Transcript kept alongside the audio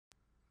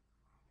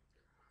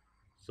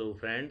So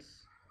friends,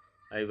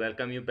 I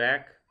welcome you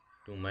back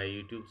to my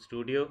YouTube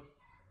studio,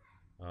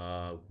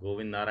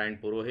 Govind Narayan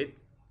Purohit,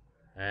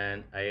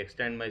 and I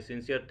extend my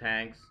sincere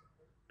thanks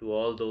to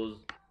all those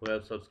who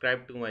have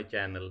subscribed to my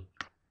channel.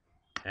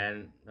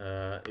 And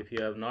if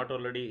you have not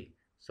already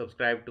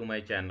subscribed to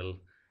my channel,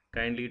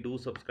 kindly do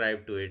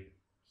subscribe to it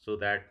so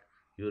that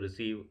you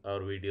receive our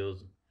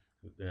videos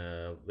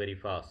very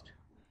fast.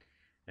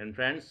 And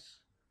friends,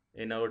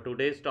 in our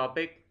today's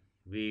topic,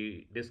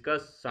 we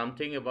discuss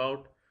something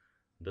about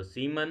the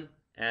semen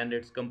and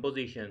its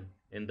composition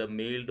in the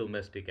male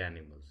domestic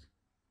animals.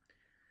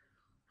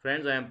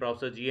 Friends, I am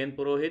Professor G.N.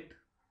 Purohit,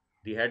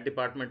 the Head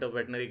Department of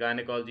Veterinary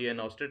Gynecology and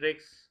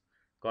Obstetrics,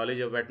 College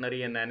of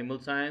Veterinary and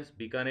Animal Science,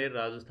 Bikaner,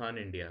 Rajasthan,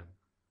 India.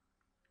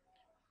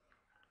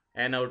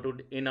 And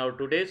in our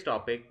today's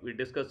topic, we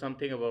discuss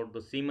something about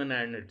the semen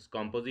and its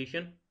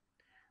composition.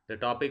 The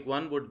topic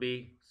 1 would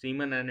be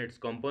semen and its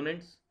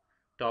components.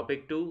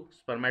 Topic 2,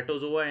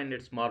 spermatozoa and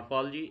its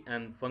morphology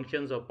and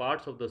functions of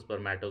parts of the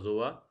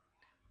spermatozoa.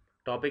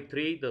 Topic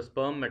 3, the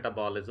sperm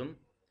metabolism.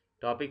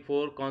 Topic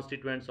 4,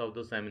 constituents of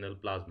the seminal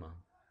plasma.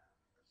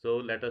 So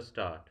let us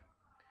start.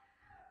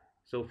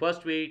 So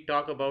first we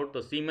talk about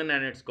the semen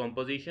and its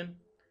composition.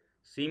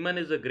 Semen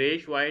is a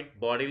grayish-white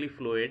bodily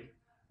fluid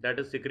that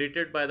is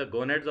secreted by the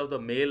gonads of the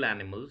male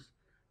animals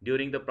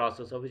during the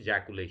process of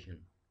ejaculation.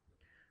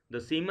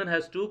 The semen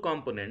has two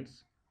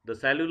components, the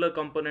cellular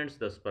components,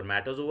 the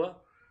spermatozoa,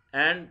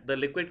 and the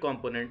liquid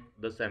component,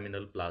 the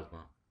seminal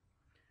plasma.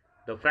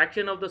 The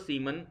fraction of the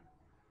semen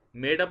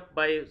made up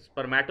by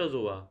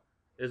spermatozoa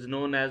is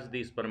known as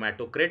the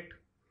spermatocrit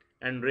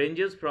and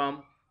ranges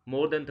from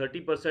more than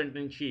 30%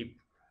 in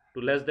sheep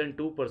to less than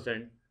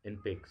 2% in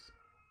pigs.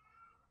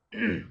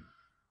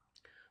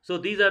 So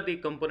these are the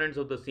components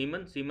of the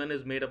semen. Semen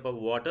is made up of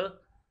water,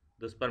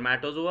 the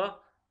spermatozoa,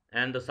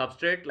 and the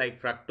substrate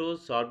like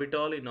fructose,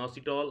 sorbitol,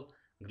 inositol,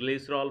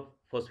 glycerol,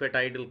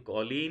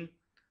 phosphatidylcholine,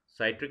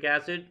 citric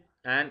acid,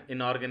 and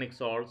inorganic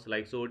salts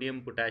like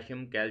sodium,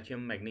 potassium,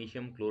 calcium,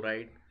 magnesium,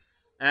 chloride,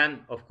 and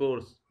of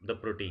course the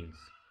proteins.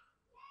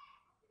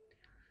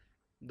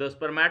 The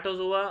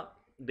spermatozoa,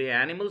 the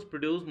animals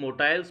produce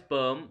motile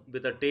sperm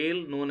with a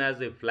tail known as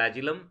a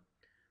flagellum,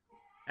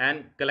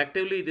 and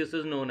collectively this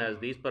is known as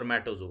the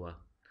spermatozoa,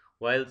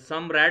 while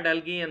some rad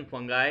algae and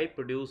fungi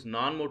produce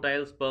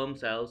non-motile sperm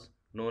cells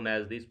known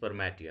as the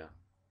spermatia.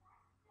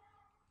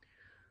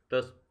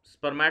 The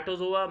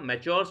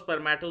mature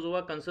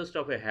spermatozoa consists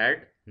of a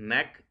head,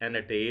 neck, and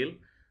a tail.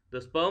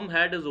 The sperm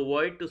head is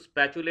ovoid to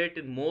spatulate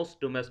in most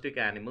domestic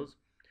animals,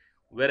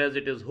 whereas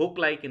it is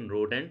hook-like in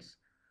rodents.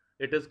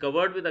 It is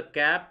covered with a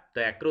cap,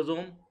 the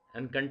acrosome,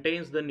 and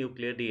contains the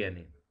nuclear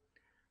DNA.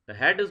 The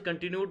head is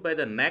continued by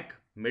the neck,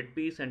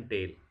 midpiece, and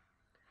tail.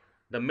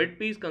 The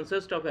midpiece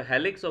consists of a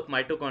helix of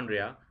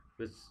mitochondria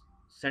with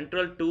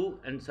central 2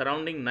 and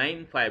surrounding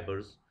 9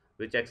 fibers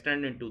which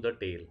extend into the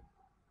tail.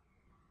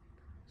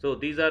 So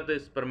these are the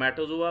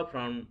spermatozoa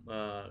from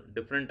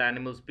different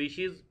animal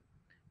species.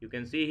 You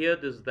can see here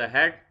this is the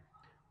head,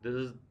 this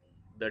is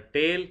the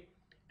tail,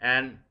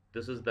 and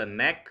this is the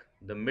neck,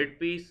 the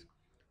mid piece,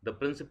 the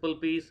principal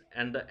piece,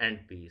 and the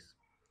end piece.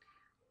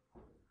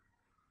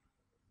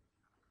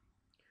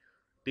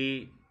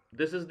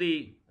 This is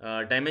the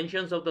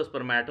dimensions of the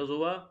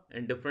spermatozoa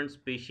in different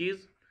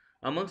species.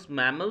 Amongst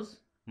mammals,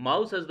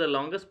 mouse has the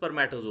longest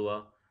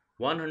spermatozoa,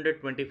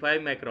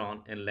 125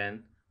 micron in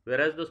length,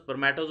 whereas the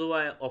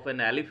spermatozoa of an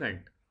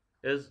elephant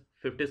is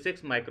 56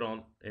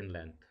 micron in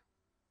length.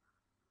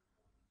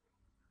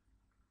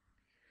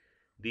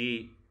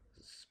 The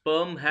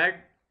sperm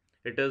head,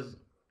 it is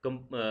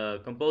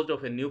composed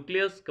of a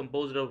nucleus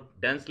composed of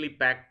densely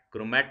packed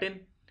chromatin.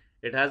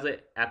 It has an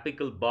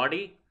apical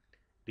body.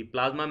 The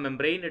plasma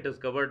membrane, it is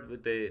covered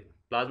with a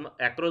plasma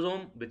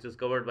acrosome which is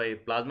covered by a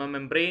plasma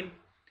membrane,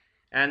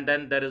 and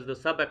then there is the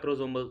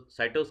subacrosomal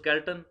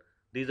cytoskeleton.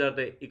 These are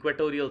the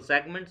equatorial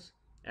segments,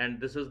 and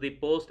this is the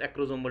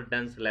post-acrosomal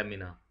dense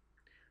lamina.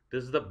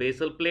 This is the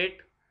basal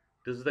plate,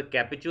 this is the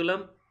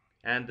capitulum,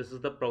 and this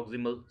is the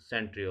proximal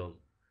centriole.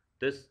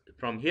 This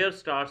from here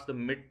starts the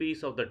mid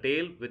piece of the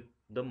tail with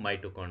the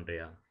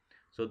mitochondria.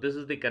 So this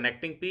is the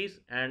connecting piece,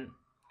 and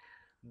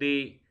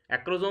the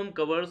acrosome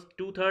covers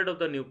 2/3 of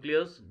the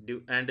nucleus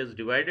and is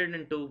divided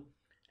into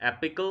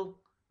apical,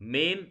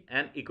 main,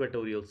 and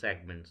equatorial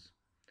segments.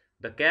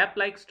 The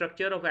cap-like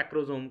structure of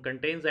acrosome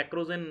contains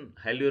acrosin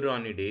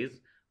hyaluronidase,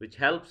 which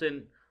helps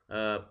in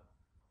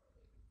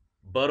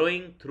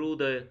burrowing through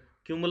the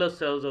cumulus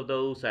cells of the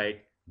oocyte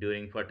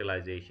during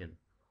fertilization.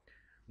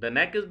 The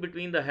neck is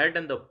between the head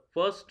and the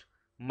first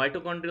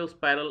mitochondrial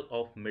spiral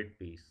of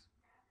midpiece.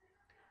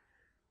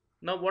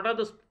 Now, what are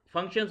the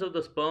functions of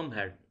the sperm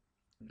head?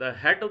 The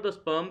head of the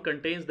sperm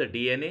contains the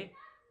DNA,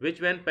 which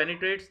when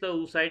penetrates the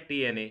oocyte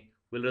DNA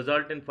will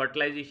result in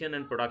fertilization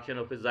and production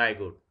of a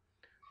zygote.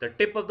 The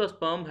tip of the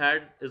sperm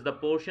head is the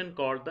portion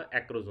called the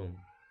acrosome.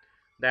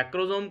 The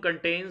acrosome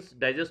contains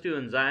digestive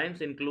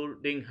enzymes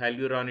including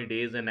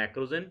hyaluronidase and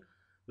acrosin,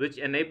 which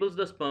enables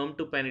the sperm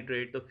to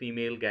penetrate the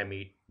female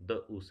gamete,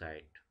 the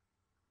oocyte.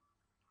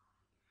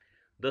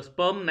 The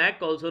sperm neck,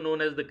 also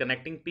known as the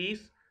connecting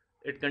piece,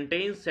 it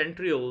contains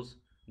centrioles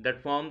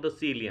that form the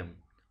cilium,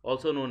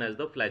 also known as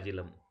the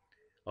flagellum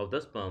of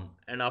the sperm,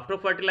 and after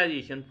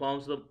fertilization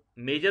forms the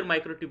major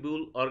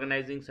microtubule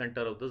organizing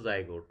center of the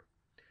zygote.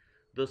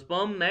 The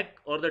sperm neck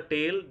or the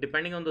tail,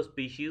 depending on the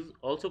species,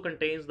 also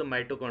contains the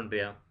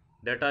mitochondria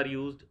that are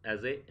used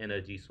as a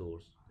energy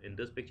source. In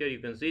this picture you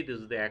can see this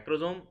is the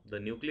acrosome, the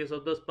nucleus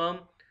of the sperm,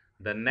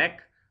 the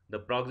neck, the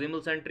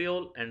proximal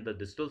centriole and the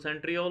distal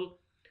centriole.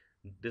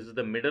 This is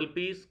the middle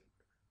piece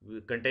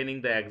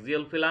containing the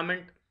axial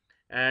filament,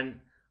 and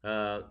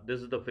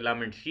this is the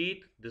filament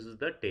sheath, this is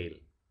the tail.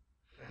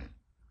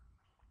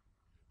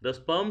 The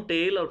sperm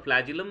tail or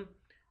flagellum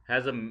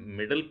has a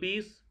middle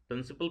piece,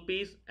 principal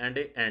piece and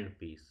a end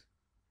piece.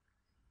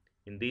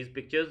 In these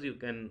pictures you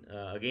can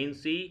again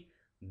see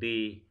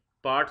the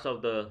parts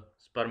of the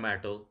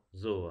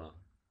spermatozoa.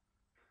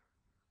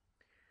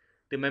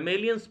 The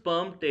mammalian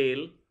sperm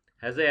tail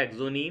has a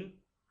axoneme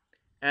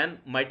and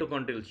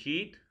mitochondrial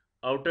sheath,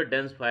 outer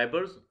dense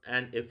fibers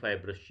and a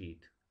fibrous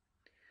sheath.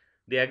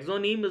 The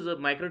axoneme is a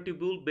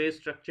microtubule based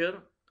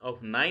structure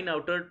of 9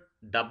 outer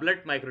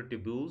doublet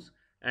microtubules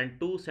and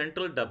 2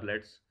 central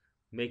doublets,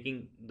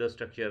 making the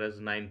structure as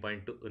 9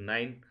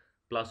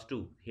 plus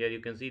 2. Here you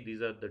can see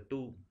these are the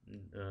 2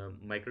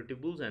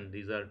 microtubules and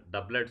these are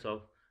doublets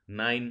of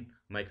 9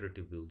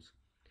 microtubules.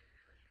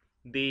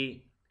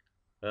 The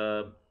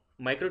uh,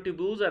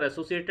 microtubules are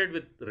associated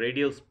with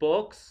radial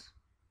spokes.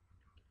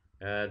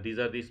 These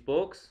are the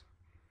spokes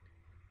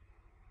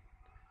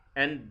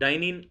and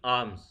dynein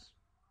arms.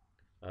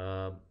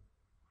 Uh,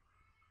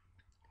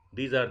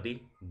 These are the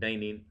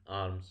dynein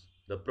arms.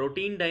 The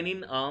protein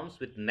dynein arms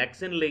with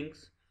nexin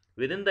links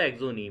within the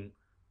axoneme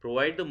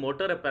provide the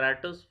motor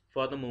apparatus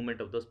for the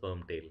movement of the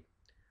sperm tail.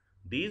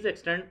 These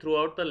extend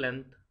throughout the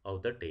length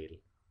of the tail.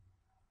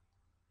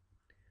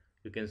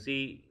 You can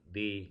see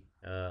the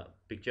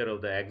picture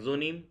of the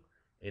axoneme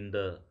in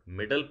the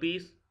middle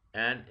piece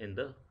and in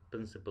the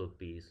principal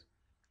piece.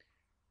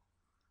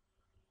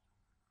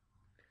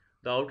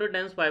 The outer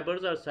dense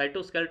fibers are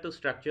cytoskeletal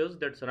structures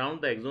that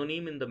surround the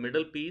axoneme in the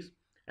middle piece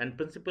and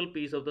principal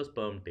piece of the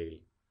sperm tail.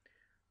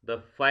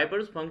 The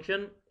fibers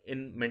function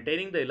in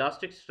maintaining the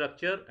elastic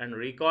structure and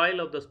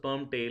recoil of the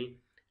sperm tail,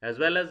 as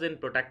well as in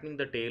protecting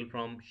the tail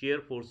from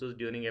shear forces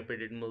during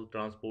epididymal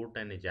transport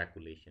and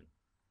ejaculation.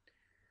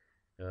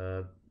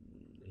 Uh,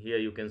 Here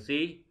you can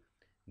see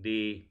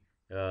the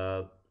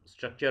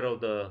structure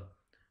of the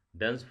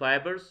dense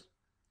fibers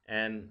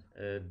and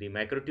the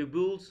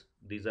microtubules.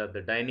 These are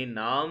the dynein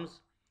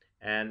arms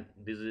and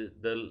this is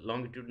the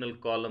longitudinal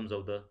columns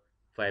of the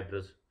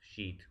fibrous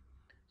sheath.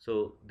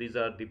 So these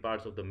are the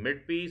parts of the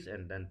mid piece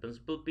and then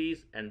principal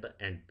piece and the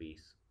end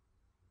piece.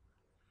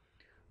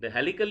 The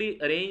helically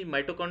arranged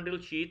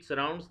mitochondrial sheath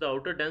surrounds the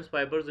outer dense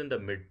fibers in the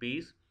mid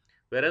piece,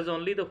 whereas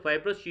only the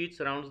fibrous sheath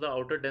surrounds the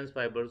outer dense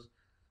fibers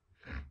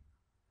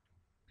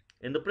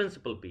in the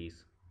principal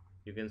piece.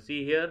 You can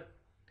see here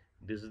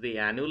this is the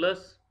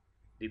annulus,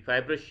 the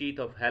fibrous sheath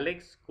of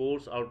helix,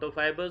 coarse outer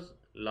fibers,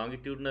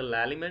 longitudinal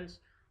elements,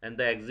 and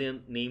the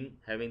axoneme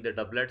having the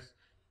doublets,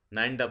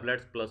 9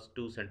 doublets plus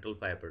 2 central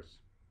fibers.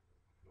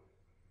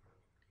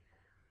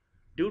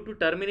 Due to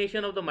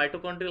termination of the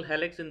mitochondrial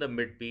helix in the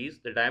mid-piece,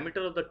 the diameter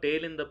of the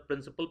tail in the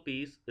principal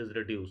piece is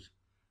reduced.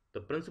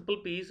 The principal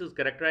piece is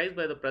characterized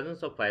by the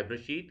presence of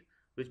fibrous sheath,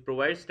 which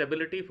provides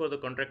stability for the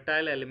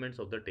contractile elements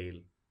of the tail.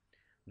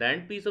 The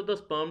end piece of the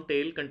sperm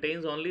tail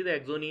contains only the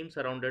axoneme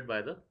surrounded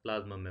by the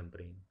plasma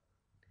membrane.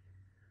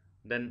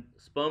 Then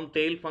sperm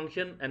tail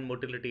function and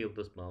motility of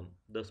the sperm.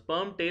 The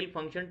sperm tail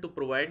function to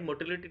provide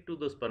motility to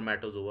the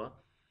spermatozoa.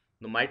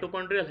 The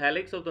mitochondrial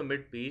helix of the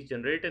midpiece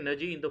generate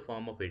energy in the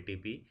form of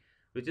ATP,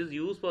 which is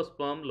used for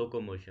sperm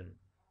locomotion.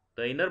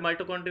 The inner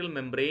mitochondrial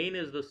membrane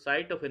is the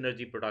site of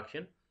energy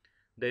production.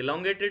 The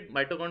elongated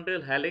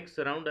mitochondrial helix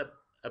surround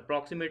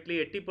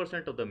approximately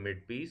 80% of the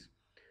midpiece.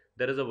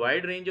 There is a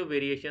wide range of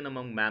variation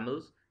among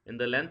mammals in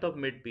the length of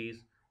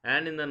midpiece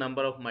and in the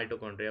number of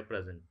mitochondria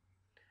present.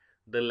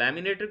 The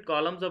laminated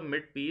columns of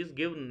mid-piece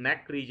give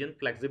neck region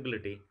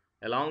flexibility,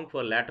 allowing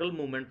for lateral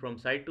movement from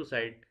side to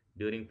side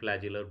during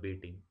flagellar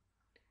beating.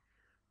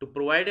 To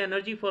provide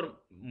energy for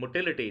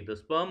motility, the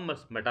sperm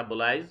must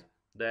metabolize.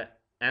 The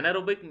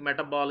anaerobic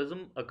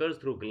metabolism occurs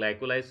through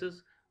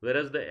glycolysis,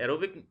 whereas the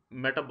aerobic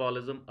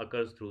metabolism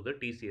occurs through the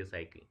TCA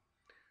cycle.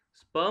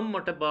 Sperm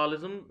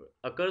metabolism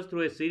occurs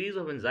through a series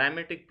of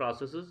enzymatic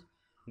processes.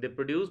 They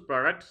produce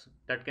products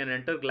that can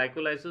enter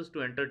glycolysis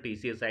to enter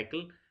TCA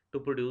cycle to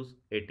produce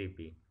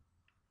ATP.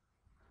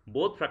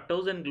 Both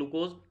fructose and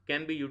glucose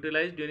can be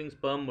utilized during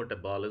sperm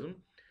metabolism.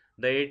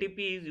 The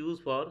ATP is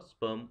used for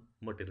sperm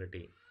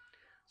motility.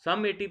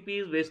 Some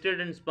ATP is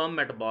wasted in sperm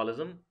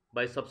metabolism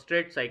by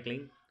substrate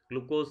cycling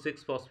glucose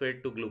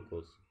 6-phosphate to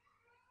glucose.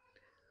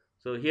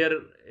 So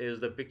here is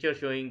the picture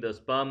showing the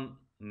sperm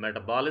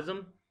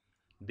metabolism.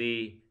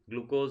 The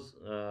glucose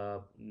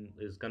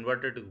is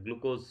converted to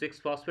glucose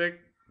 6-phosphate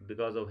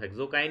because of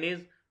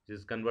hexokinase, which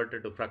is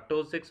converted to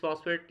fructose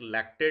 6-phosphate,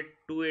 lactate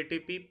 2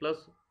 ATP plus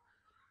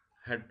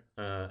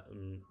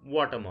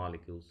water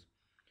molecules.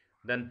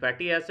 Then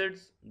fatty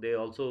acids, they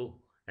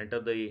also enter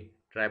the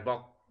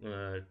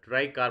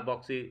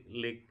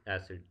tricarboxylic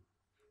acid.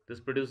 This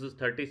produces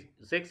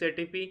 36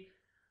 ATP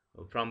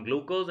from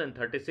glucose and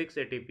 36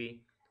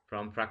 ATP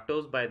from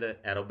fructose by the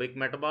aerobic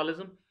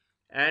metabolism,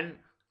 and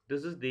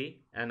this is the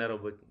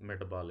anaerobic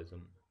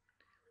metabolism.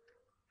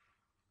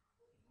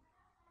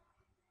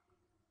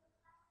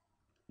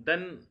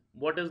 Then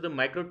what is the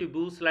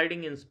microtubule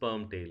sliding in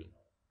sperm tail?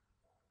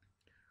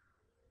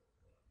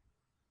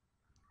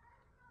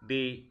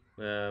 The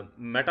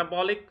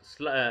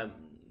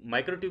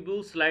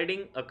microtubule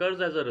sliding occurs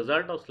as a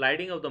result of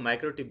sliding of the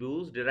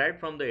microtubules derived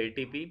from the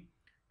ATP,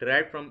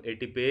 derived from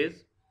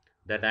ATPase.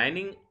 The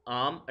dining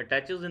arm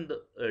detaches in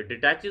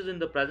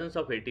the presence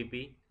of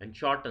ATP and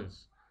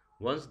shortens.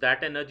 Once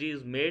that energy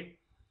is made,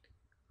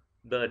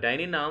 the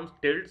dining arm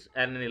tilts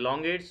and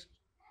elongates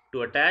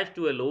to attach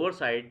to a lower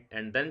side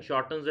and then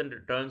shortens and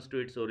returns to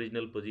its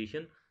original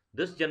position.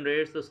 This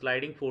generates the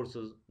sliding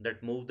forces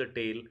that move the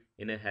tail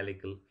in a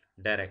helical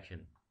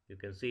direction. You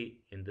can see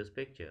in this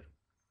picture.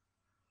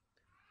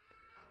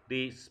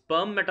 The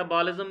sperm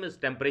metabolism is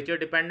temperature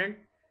dependent.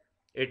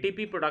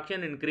 ATP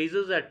production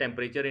increases as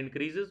temperature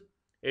increases.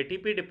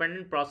 ATP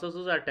dependent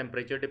processes are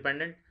temperature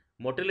dependent.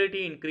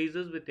 Motility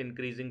increases with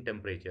increasing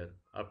temperature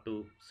up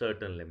to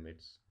certain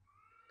limits.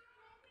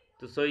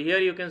 So here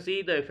you can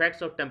see the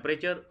effects of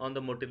temperature on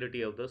the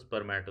motility of the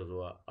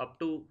spermatozoa. Up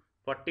to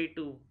 40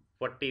 to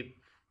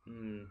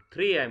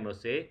 43, I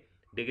must say,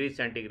 degrees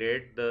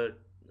centigrade, the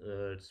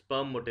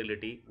sperm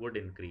motility would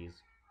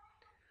increase.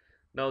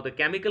 Now the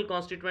chemical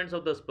constituents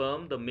of the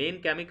sperm, the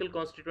main chemical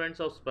constituents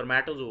of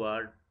spermatozoa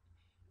are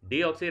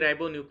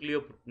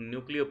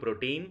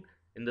deoxyribonucleoprotein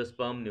in the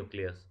sperm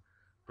nucleus,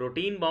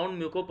 protein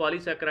bound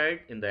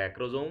mucopolysaccharide in the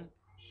acrosome,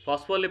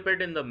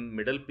 phospholipid in the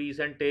middle piece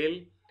and tail,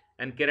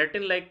 and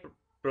keratin like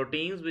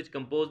proteins which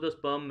compose the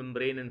sperm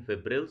membrane and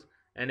fibrils,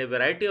 and a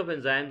variety of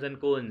enzymes and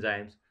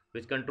coenzymes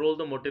which control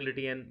the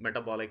motility and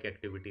metabolic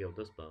activity of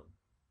the sperm.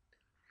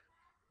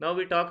 Now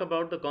we talk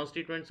about the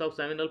constituents of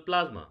seminal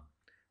plasma.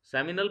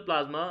 Seminal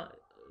plasma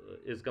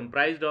is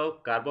comprised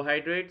of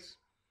carbohydrates.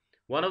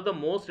 One of the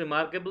most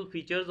remarkable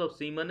features of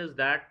semen is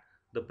that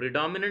the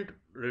predominant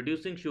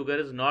reducing sugar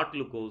is not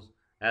glucose,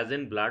 as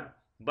in blood,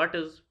 but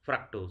is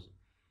fructose.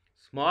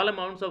 Small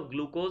amounts of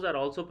glucose are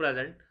also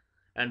present,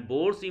 and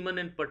boar semen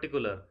in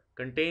particular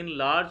contain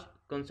large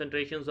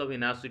concentrations of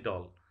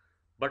inositol,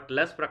 but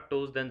less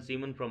fructose than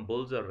semen from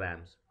bulls or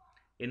rams.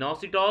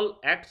 Inositol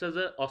acts as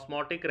an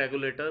osmotic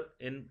regulator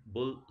in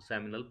bull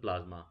seminal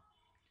plasma.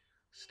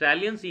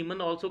 Stallion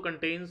semen also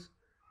contains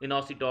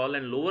inositol,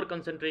 and lower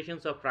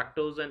concentrations of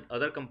fructose and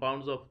other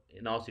compounds of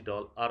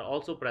inositol are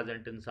also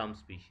present in some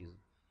species.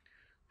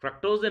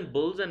 Fructose in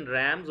bulls and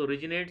rams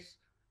originates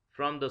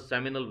from the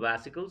seminal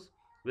vesicles,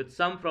 with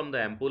some from the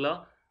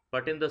ampulla,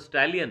 but in the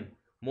stallion,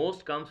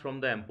 most comes from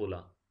the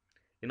ampulla.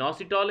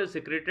 Inositol is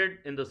secreted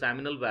in the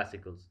seminal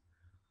vesicles.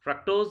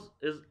 Fructose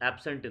is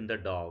absent in the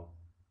dog.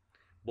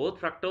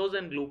 Both fructose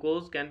and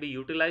glucose can be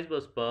utilized by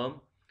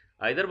sperm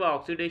either by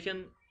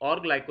oxidation or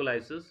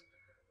glycolysis,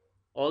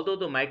 although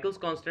the Michael's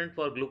constant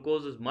for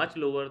glucose is much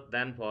lower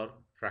than for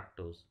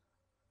fructose.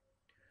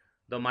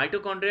 The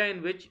mitochondria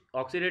in which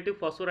oxidative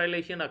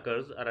phosphorylation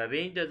occurs are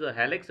arranged as a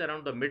helix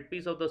around the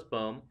midpiece of the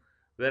sperm,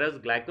 whereas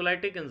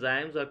glycolytic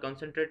enzymes are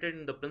concentrated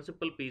in the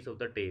principal piece of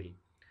the tail,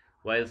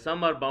 while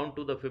some are bound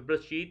to the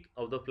fibrous sheath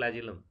of the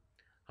flagellum.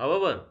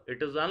 However,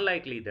 it is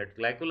unlikely that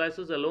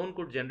glycolysis alone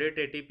could generate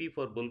ATP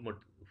for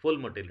full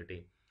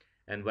motility.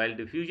 And while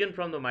diffusion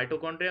from the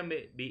mitochondria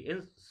may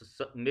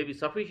be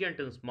sufficient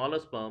in smaller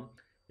sperm,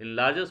 in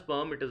larger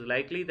sperm it is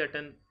likely that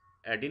an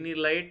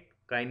adenylate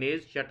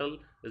kinase shuttle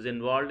is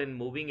involved in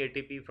moving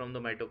ATP from the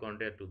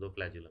mitochondria to the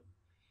flagellum.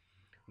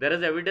 There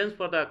is evidence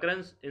for the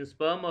occurrence in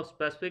sperm of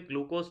specific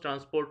glucose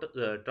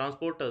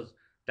transporters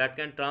that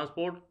can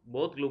transport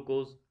both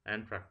glucose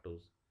and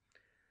fructose.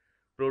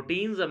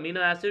 Proteins, amino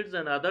acids,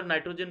 and other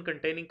nitrogen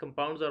containing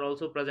compounds are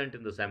also present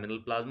in the seminal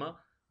plasma.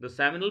 The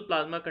seminal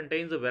plasma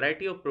contains a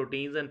variety of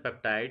proteins and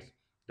peptides,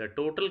 the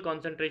total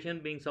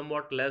concentration being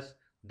somewhat less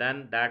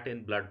than that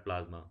in blood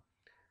plasma.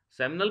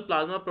 Seminal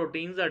plasma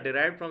proteins are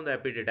derived from the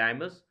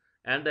epididymis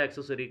and the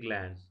accessory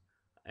glands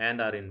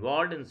and are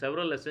involved in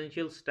several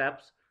essential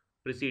steps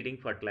preceding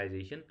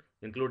fertilization,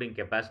 including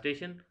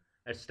capacitation,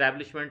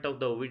 establishment of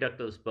the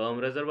oviductal sperm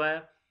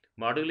reservoir,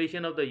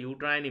 modulation of the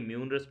uterine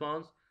immune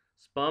response,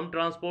 sperm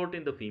transport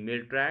in the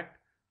female tract,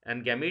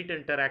 and gamete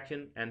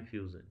interaction and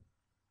fusion.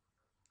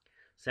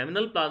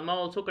 Seminal plasma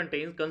also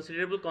contains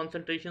considerable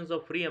concentrations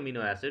of free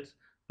amino acids,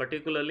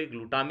 particularly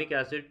glutamic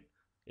acid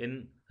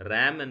in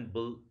ram and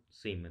bull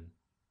semen.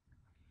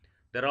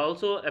 There are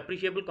also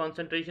appreciable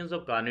concentrations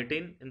of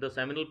carnitine in the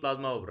seminal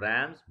plasma of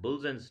rams,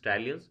 bulls, and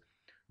stallions.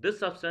 This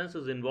substance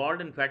is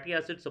involved in fatty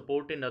acid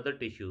support in other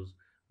tissues,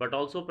 but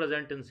also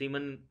present in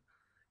semen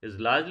is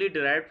largely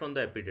derived from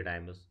the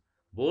epididymis.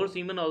 Boar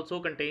semen also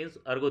contains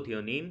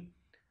ergothioneine,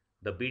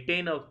 the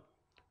betaine of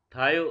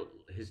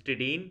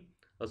thiohistidine,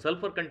 a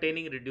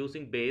sulfur-containing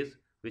reducing base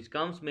which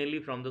comes mainly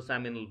from the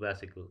seminal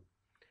vesicle.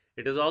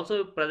 It is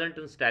also present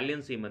in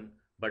stallion semen,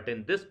 but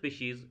in this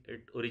species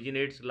it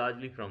originates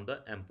largely from the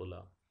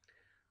ampulla.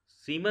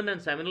 Semen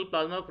and seminal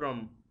plasma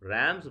from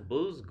rams,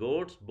 bulls,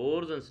 goats,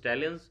 boars, and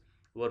stallions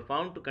were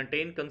found to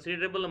contain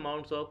considerable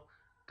amounts of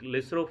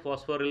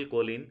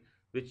glycerophosphoryl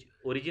which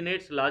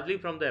originates largely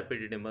from the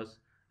epididymis,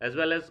 as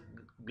well as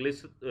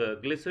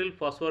glyceryl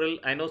phosphoryl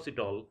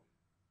inositol.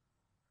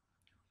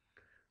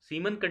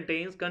 Semen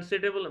contains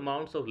considerable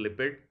amounts of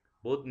lipid,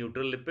 both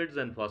neutral lipids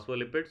and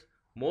phospholipids,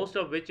 most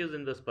of which is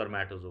in the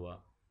spermatozoa.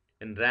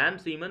 In ram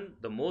semen,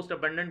 the most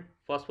abundant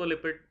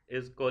phospholipid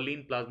is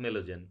choline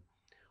plasmalogen,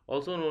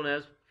 also known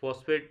as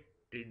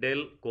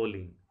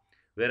phosphatidylcholine,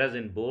 whereas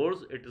in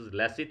boars it is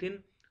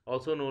lecithin,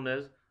 also known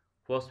as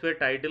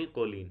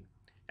phosphatidylcholine,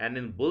 and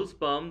in bull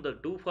sperm the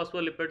two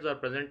phospholipids are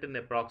present in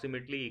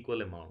approximately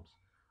equal amounts.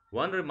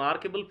 One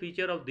remarkable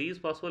feature of these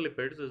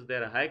phospholipids is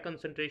their high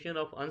concentration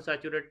of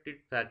unsaturated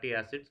fatty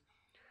acids,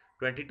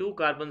 22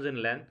 carbons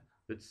in length,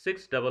 with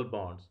 6 double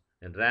bonds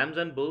in rams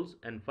and bulls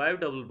and 5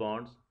 double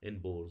bonds in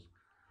boars.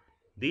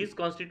 These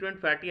constituent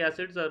fatty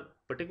acids are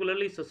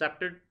particularly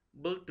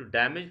susceptible to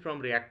damage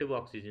from reactive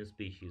oxygen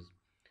species.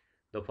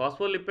 The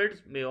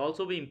phospholipids may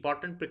also be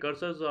important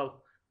precursors of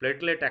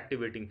platelet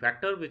activating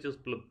factor, which is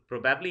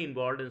probably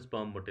involved in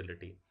sperm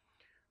motility.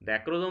 The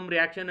acrosome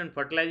reaction and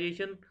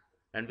fertilization,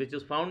 and which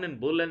is found in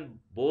bull and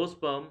boar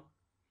sperm.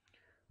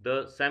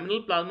 The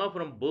seminal plasma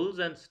from bulls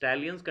and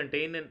stallions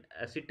contain an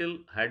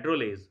acetyl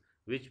hydrolase,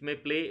 which may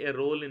play a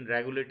role in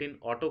regulating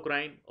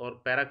autocrine or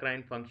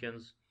paracrine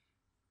functions.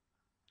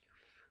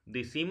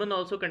 The semen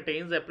also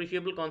contains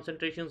appreciable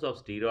concentrations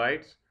of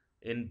steroids.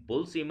 In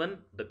bull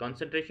semen, the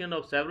concentration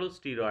of several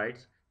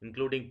steroids,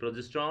 including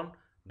progesterone,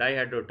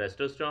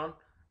 dihydrotestosterone,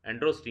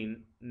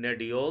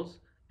 androstenediols,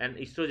 and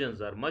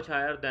estrogens, are much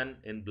higher than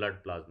in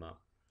blood plasma.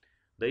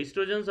 The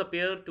estrogens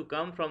appear to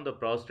come from the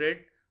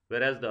prostate,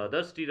 whereas the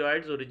other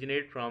steroids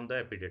originate from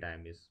the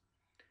epididymis.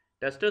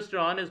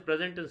 Testosterone is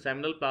present in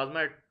seminal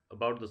plasma at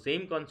about the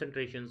same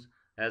concentrations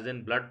as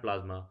in blood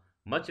plasma,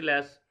 much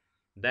less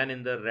than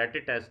in the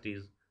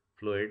retitestes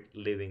fluid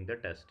leaving the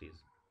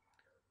testes.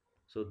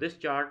 So this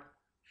chart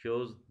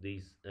shows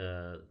the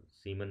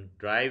semen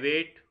dry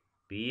weight,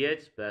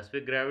 pH,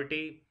 specific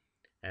gravity,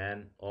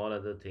 and all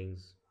other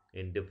things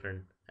in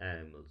different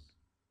animals.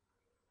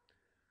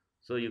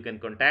 So you can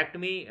contact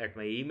me at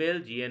my email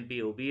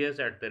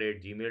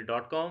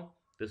gnpobs@gmail.com.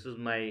 This is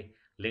my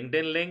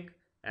LinkedIn link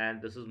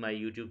and this is my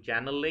YouTube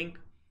channel link.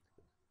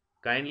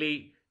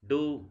 Kindly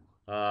do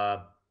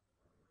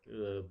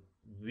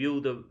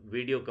view the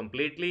video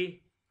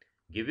completely,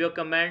 give your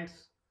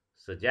comments,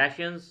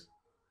 suggestions,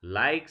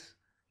 likes,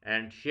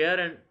 and share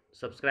and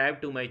subscribe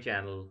to my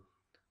channel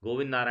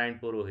Govind Narayan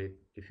Purohit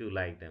if you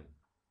like them.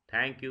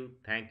 Thank you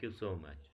so much.